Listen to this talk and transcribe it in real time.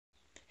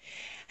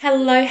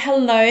Hello,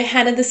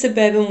 Hannah the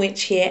Suburban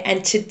Witch here,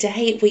 and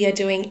today we are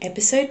doing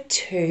episode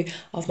 2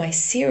 of my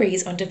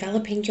series on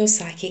developing your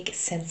psychic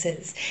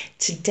senses.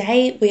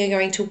 Today we are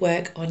going to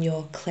work on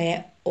your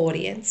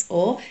clairaudience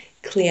or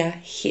clear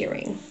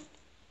hearing.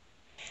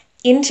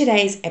 In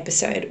today's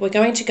episode, we're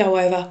going to go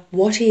over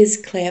what is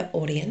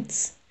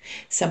clairaudience,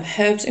 some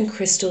herbs and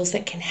crystals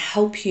that can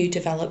help you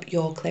develop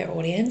your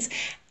clairaudience,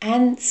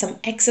 and some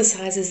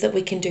exercises that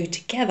we can do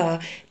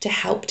together to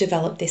help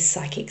develop this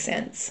psychic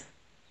sense.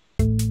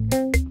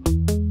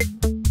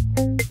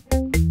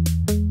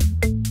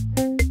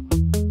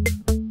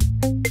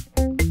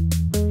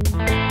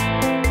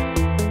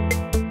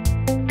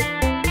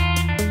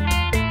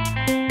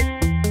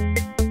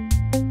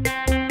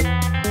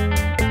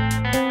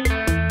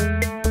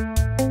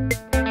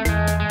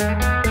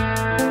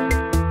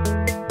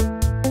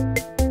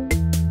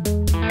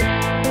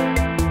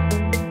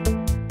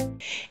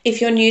 If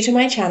you're new to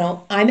my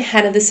channel, I'm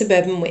Hannah the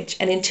Suburban Witch,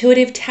 an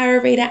intuitive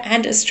tarot reader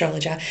and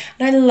astrologer,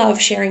 and I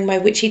love sharing my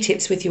witchy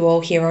tips with you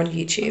all here on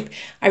YouTube.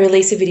 I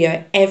release a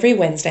video every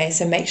Wednesday,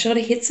 so make sure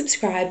to hit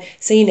subscribe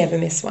so you never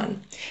miss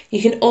one.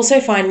 You can also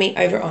find me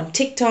over on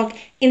TikTok,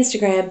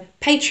 Instagram,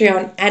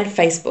 Patreon, and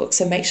Facebook,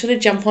 so make sure to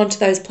jump onto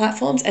those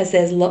platforms as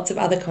there's lots of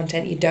other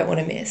content you don't want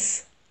to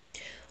miss.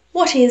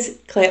 What is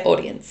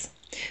clairaudience?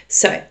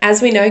 So,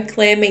 as we know,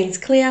 clair means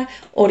clear,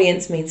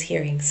 audience means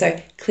hearing. So,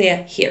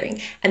 clear hearing.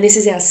 And this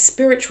is our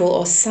spiritual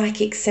or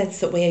psychic sense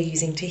that we are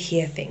using to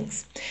hear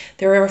things.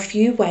 There are a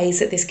few ways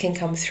that this can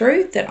come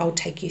through that I'll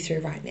take you through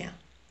right now.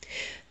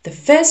 The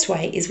first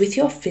way is with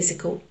your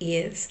physical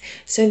ears.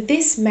 So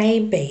this may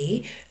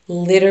be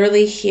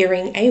literally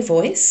hearing a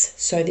voice.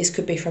 So this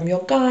could be from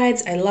your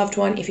guides, a loved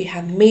one. If you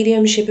have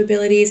mediumship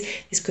abilities,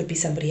 this could be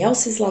somebody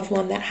else's loved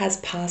one that has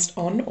passed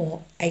on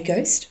or a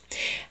ghost.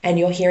 And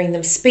you're hearing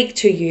them speak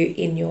to you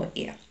in your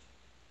ear.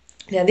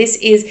 Now this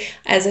is,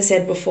 as I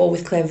said before,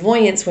 with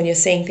clairvoyance, when you're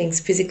seeing things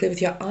physically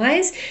with your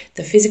eyes,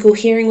 the physical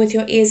hearing with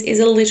your ears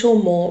is a little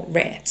more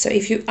rare. So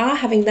if you are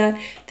having that,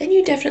 then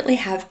you definitely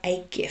have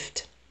a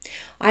gift.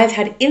 I have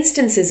had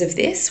instances of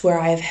this where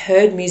I have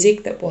heard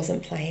music that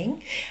wasn't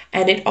playing,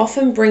 and it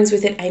often brings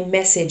with it a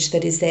message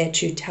that is there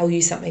to tell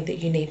you something that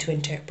you need to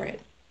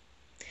interpret.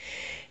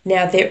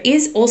 Now, there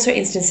is also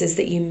instances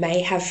that you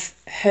may have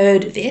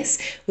heard this,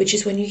 which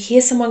is when you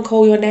hear someone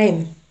call your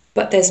name,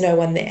 but there's no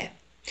one there.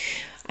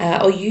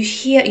 Or you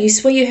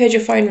swear you heard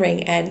your phone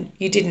ring and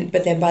you didn't,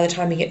 but then by the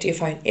time you get to your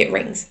phone, it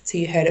rings. So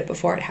you heard it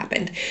before it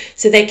happened.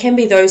 So there can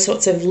be those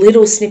sorts of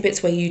little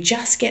snippets where you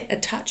just get a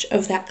touch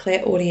of that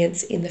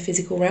clairaudience in the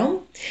physical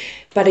realm.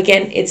 But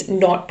again, it's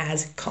not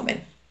as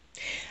common.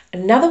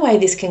 Another way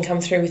this can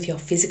come through with your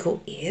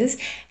physical ears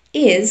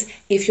is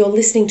if you're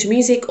listening to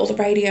music or the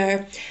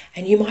radio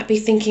and you might be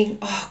thinking,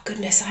 oh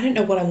goodness, I don't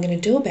know what I'm going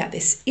to do about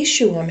this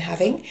issue I'm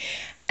having.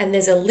 And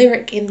there's a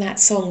lyric in that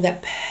song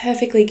that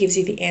perfectly gives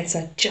you the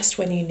answer just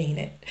when you need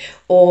it.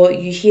 Or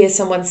you hear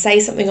someone say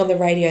something on the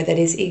radio that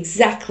is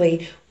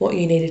exactly what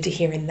you needed to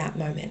hear in that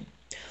moment.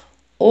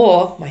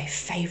 Or, my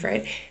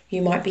favorite,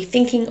 you might be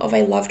thinking of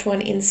a loved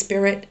one in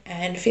spirit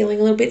and feeling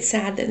a little bit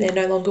sad that they're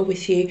no longer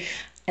with you,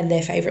 and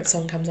their favorite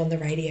song comes on the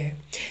radio.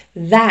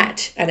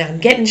 That, and I'm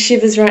getting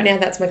shivers right now,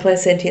 that's my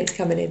clairsentience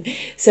coming in.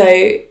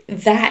 So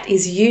that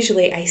is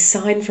usually a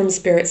sign from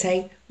spirit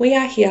saying, we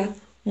are here.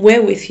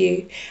 We're with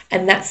you,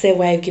 and that's their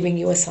way of giving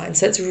you a sign.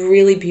 So it's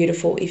really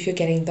beautiful if you're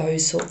getting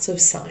those sorts of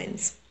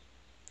signs.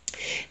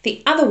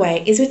 The other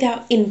way is with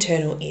our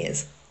internal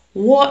ears.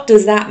 What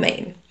does that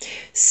mean?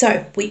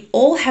 So we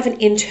all have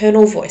an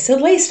internal voice, at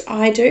least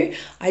I do.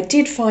 I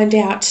did find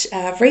out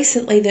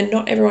recently that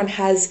not everyone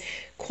has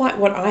quite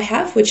what I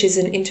have, which is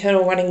an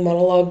internal running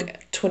monologue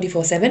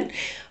 24/7,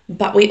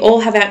 but we all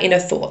have our inner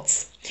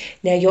thoughts.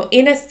 Now your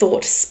inner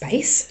thought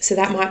space, so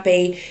that might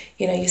be,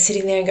 you're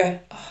sitting there and go,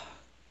 oh,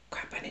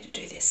 crap, I need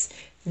to do this.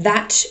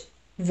 That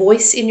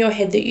voice in your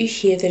head that you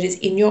hear that is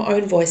in your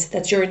own voice,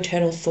 that's your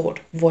internal thought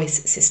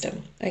voice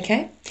system,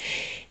 okay?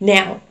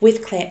 Now,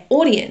 with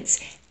clairaudience,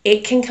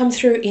 it can come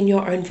through in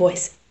your own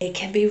voice. It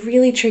can be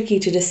really tricky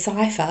to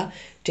decipher,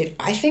 did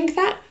I think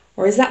that?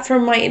 Or is that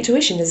from my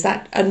intuition? Is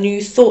that a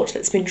new thought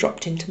that's been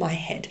dropped into my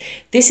head?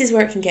 This is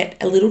where it can get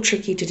a little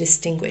tricky to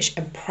distinguish,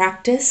 and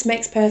practice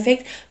makes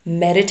perfect.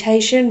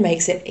 Meditation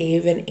makes it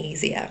even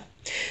easier.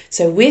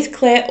 So with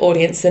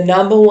clairaudience, the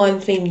number one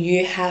thing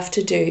you have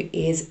to do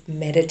is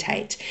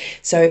meditate.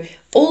 So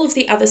all of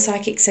the other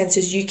psychic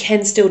senses you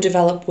can still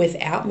develop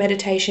without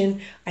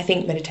meditation. I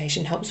think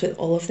meditation helps with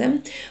all of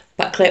them,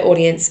 but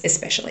clairaudience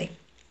especially.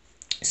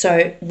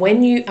 So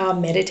when you are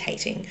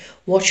meditating,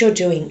 what you're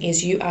doing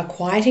is you are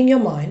quieting your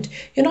mind.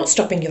 You're not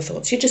stopping your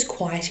thoughts, you're just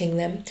quieting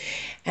them.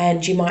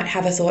 And you might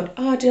have a thought,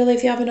 oh, did I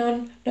leave the oven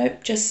on?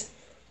 Nope, just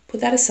put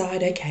that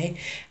aside, okay.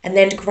 And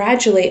then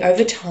gradually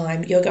over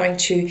time, you're going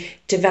to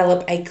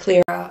develop a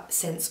clearer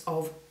sense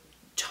of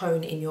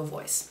tone in your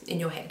voice, in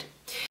your head.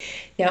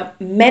 Now,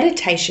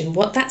 meditation,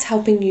 what that's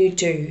helping you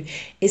do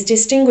is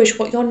distinguish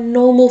what your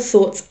normal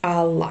thoughts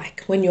are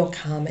like when you're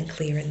calm and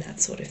clear and that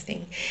sort of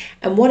thing.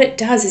 And what it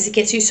does is it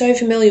gets you so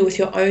familiar with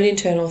your own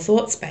internal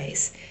thought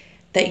space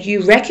that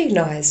you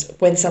recognize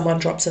when someone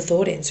drops a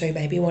thought in. So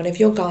maybe one of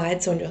your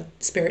guides on your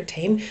spirit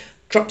team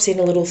drops in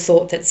a little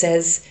thought that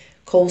says,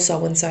 call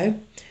so-and-so.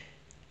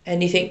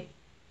 And you think,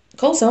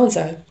 call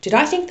so-and-so. Did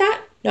I think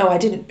that? No, I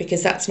didn't,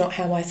 because that's not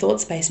how my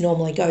thought space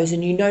normally goes,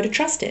 and you know to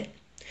trust it.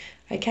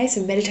 Okay,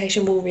 so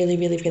meditation will really,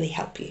 really, really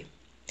help you.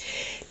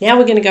 Now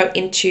we're going to go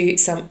into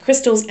some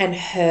crystals and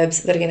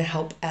herbs that are going to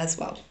help as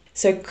well.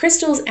 So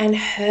crystals and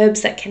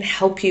herbs that can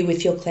help you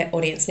with your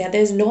clairaudience. Now,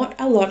 there's not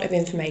a lot of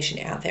information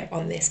out there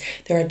on this.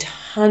 There are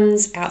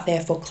tons out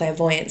there for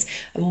clairvoyance.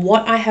 And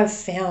what I have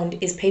found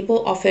is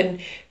people often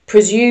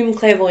presume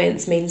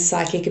clairvoyance means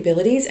psychic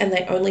abilities, and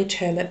they only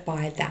term it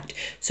by that.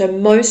 So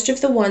most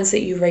of the ones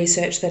that you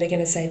research that are going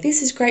to say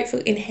this is great for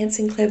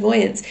enhancing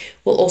clairvoyance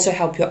will also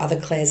help your other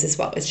clairs as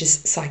well. It's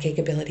just psychic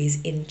abilities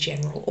in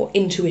general, or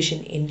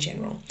intuition in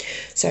general.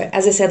 So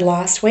as I said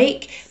last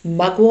week,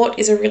 mugwort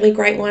is a really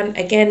great one.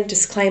 Again,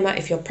 disclaimer,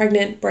 if you're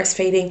pregnant,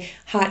 breastfeeding,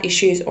 heart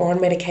issues, or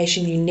on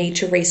medication, you need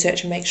to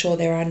research and make sure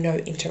there are no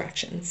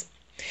interactions.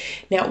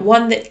 Now,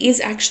 one that is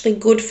actually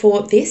good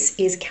for this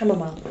is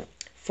chamomile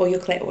for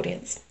your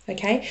clairaudience,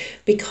 okay?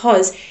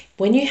 Because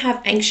when you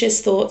have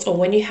anxious thoughts or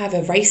when you have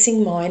a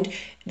racing mind,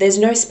 there's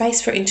no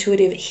space for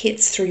intuitive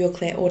hits through your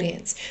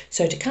clairaudience.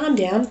 So to calm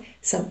down,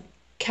 some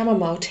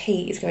chamomile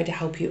tea is going to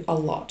help you a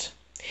lot.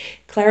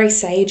 Clary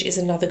sage is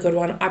another good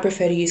one. I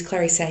prefer to use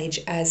clary sage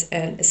as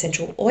an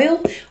essential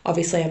oil.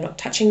 Obviously, I'm not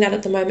touching that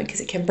at the moment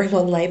because it can bring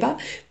on labor,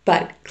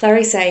 but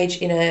clary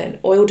sage in an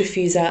oil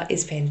diffuser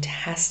is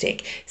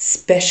fantastic,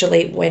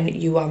 especially when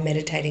you are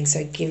meditating,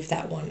 so give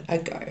that one a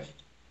go.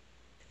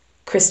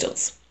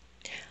 Crystals.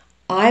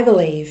 I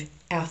believe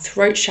our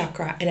throat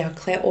chakra and our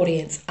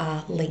clairaudience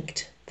are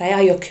linked. They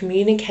are your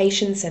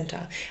communication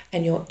center,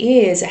 and your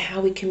ears are how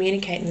we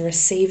communicate and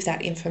receive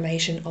that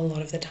information a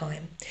lot of the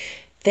time.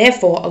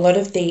 Therefore, a lot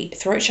of the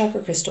throat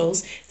chakra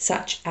crystals,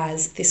 such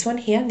as this one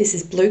here, this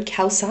is blue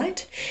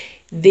calcite.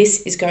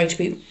 This is going to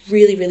be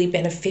really, really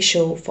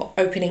beneficial for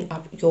opening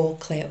up your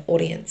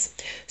clairaudience.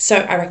 So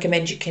I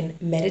recommend you can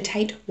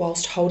meditate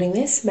whilst holding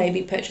this.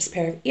 Maybe purchase a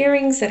pair of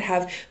earrings that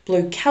have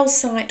blue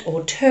calcite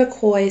or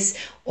turquoise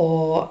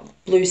or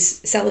blue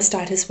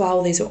celestite as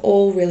well. These are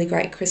all really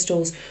great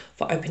crystals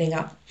for opening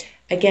up.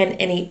 Again,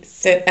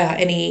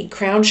 any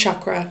crown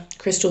chakra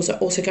crystals are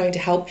also going to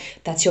help.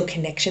 That's your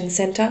connection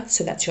center,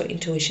 so that's your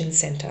intuition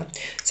center.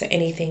 So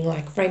anything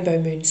like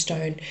rainbow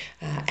moonstone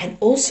and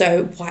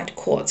also white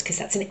quartz, because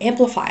that's an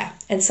amplifier.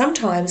 And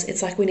sometimes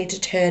it's like we need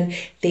to turn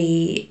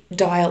the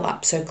dial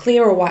up. So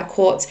clear or white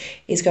quartz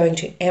is going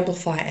to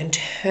amplify and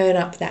turn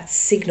up that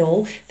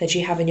signal that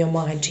you have in your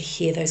mind to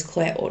hear those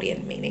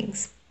clairaudient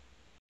meanings.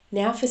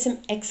 Now for some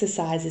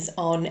exercises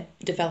on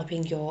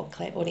developing your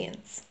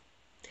clairaudience.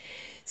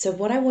 So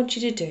what I want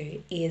you to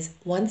do is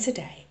once a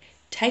day,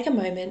 take a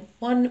moment,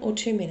 1 or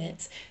 2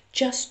 minutes,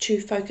 just to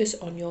focus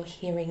on your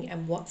hearing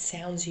and what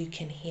sounds you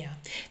can hear.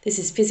 This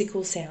is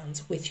physical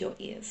sounds with your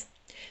ears.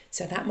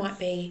 So that might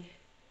be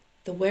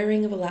the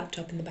whirring of a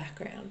laptop in the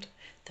background,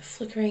 the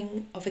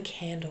flickering of a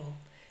candle,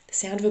 the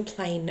sound of a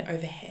plane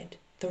overhead,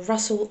 the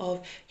rustle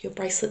of your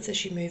bracelets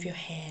as you move your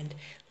hand,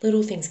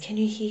 little things. Can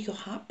you hear your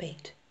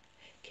heartbeat?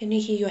 Can you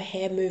hear your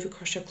hair move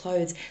across your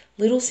clothes?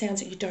 Little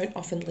sounds that you don't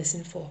often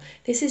listen for.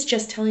 This is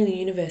just telling the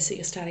universe that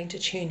you're starting to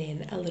tune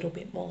in a little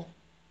bit more.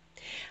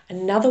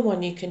 Another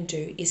one you can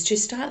do is to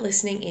start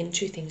listening in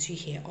to things you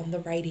hear on the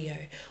radio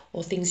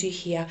or things you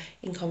hear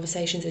in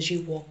conversations as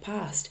you walk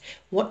past.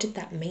 What did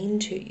that mean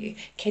to you?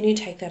 Can you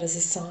take that as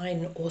a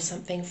sign or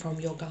something from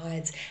your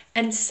guides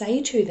and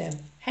say to them,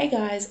 hey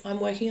guys, I'm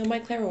working on my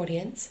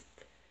clairaudience.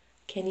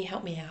 Can you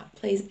help me out,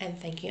 please? And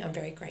thank you, I'm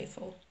very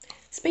grateful.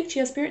 Speak to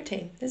your spirit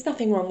team. There's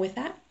nothing wrong with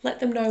that. Let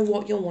them know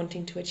what you're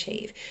wanting to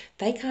achieve.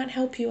 They can't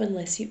help you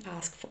unless you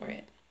ask for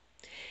it.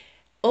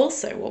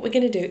 Also, what we're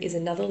going to do is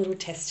another little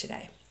test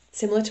today.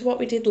 Similar to what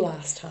we did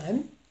last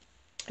time,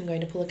 I'm going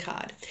to pull a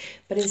card.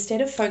 But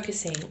instead of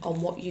focusing on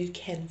what you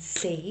can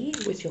see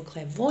with your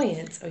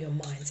clairvoyance or your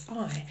mind's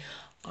eye,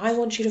 I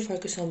want you to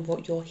focus on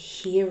what you're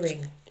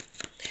hearing.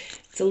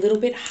 It's a little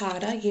bit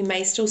harder. You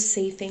may still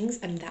see things,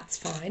 and that's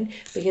fine,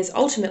 because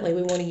ultimately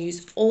we want to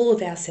use all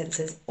of our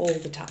senses all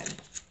the time.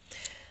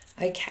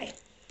 Okay.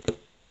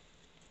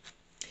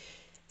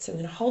 So I'm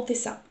going to hold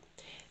this up,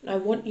 and I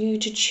want you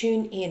to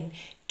tune in.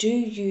 Do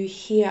you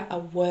hear a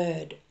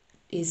word?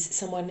 Is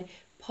someone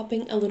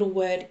popping a little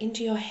word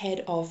into your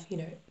head of,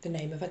 the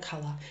name of a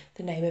color,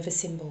 the name of a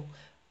symbol,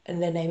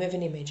 and the name of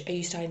an image? Are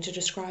you starting to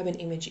describe an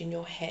image in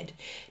your head?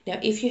 Now,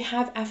 if you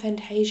have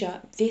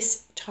aphantasia,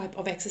 this type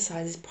of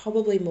exercise is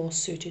probably more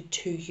suited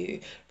to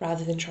you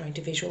rather than trying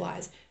to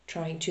visualize,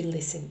 trying to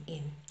listen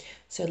in.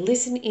 So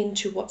listen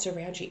into what's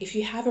around you. If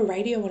you have a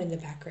radio on in the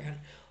background,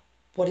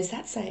 what is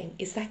that saying?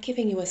 Is that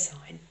giving you a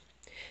sign?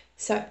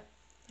 So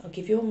I'll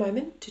give you a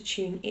moment to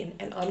tune in,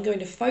 and I'm going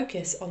to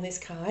focus on this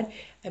card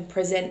and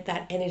present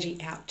that energy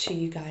out to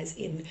you guys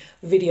in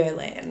video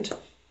land.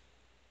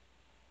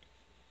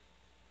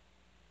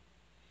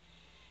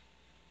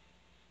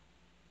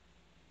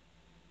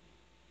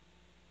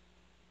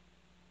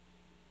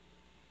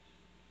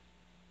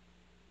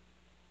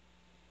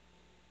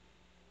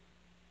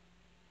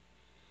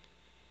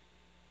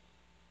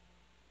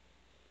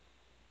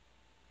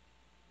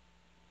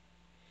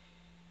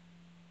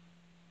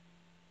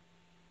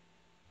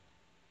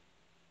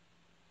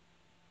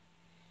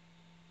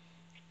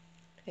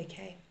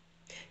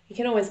 You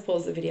can always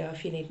pause the video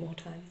if you need more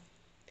time.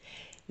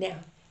 Now,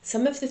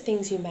 some of the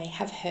things you may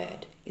have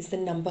heard is the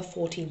number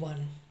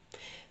 41,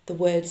 the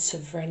word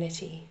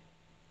sovereignty,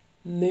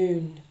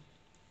 moon,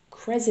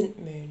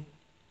 crescent moon,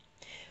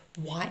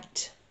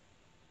 white,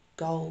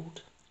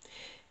 gold.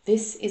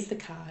 This is the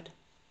card.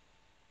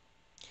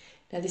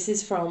 Now this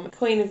is from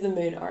Queen of the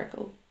Moon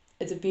Oracle.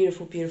 It's a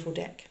beautiful, beautiful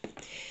deck.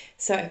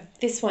 So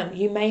this one,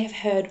 you may have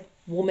heard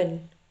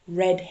woman,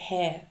 red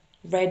hair,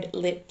 red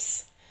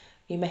lips.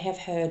 You may have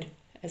heard,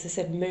 as I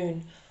said,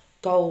 moon,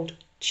 gold,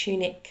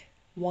 tunic,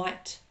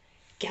 white,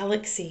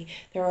 galaxy.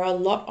 There are a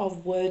lot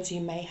of words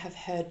you may have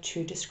heard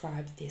to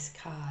describe this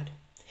card.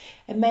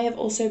 It may have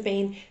also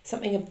been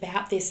something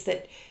about this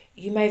that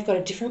you may have got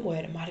a different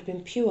word. It might have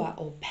been pure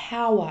or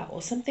power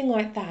or something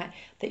like that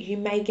that you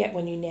may get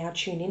when you now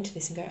tune into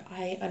this and go,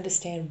 I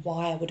understand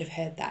why I would have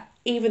heard that,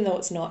 even though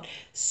it's not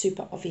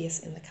super obvious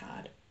in the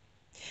card.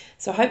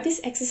 So I hope this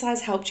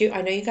exercise helped you.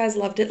 I know you guys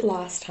loved it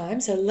last time,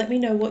 so let me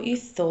know what you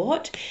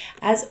thought.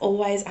 As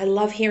always, I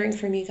love hearing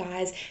from you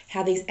guys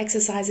how these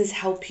exercises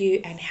help you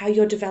and how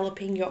you're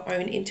developing your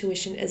own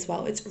intuition as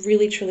well. It's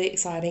really, truly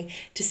exciting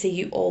to see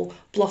you all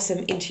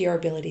blossom into your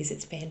abilities.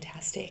 It's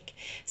fantastic.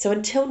 So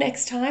until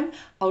next time,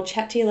 I'll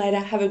chat to you later.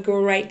 Have a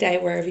great day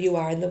wherever you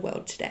are in the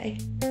world today.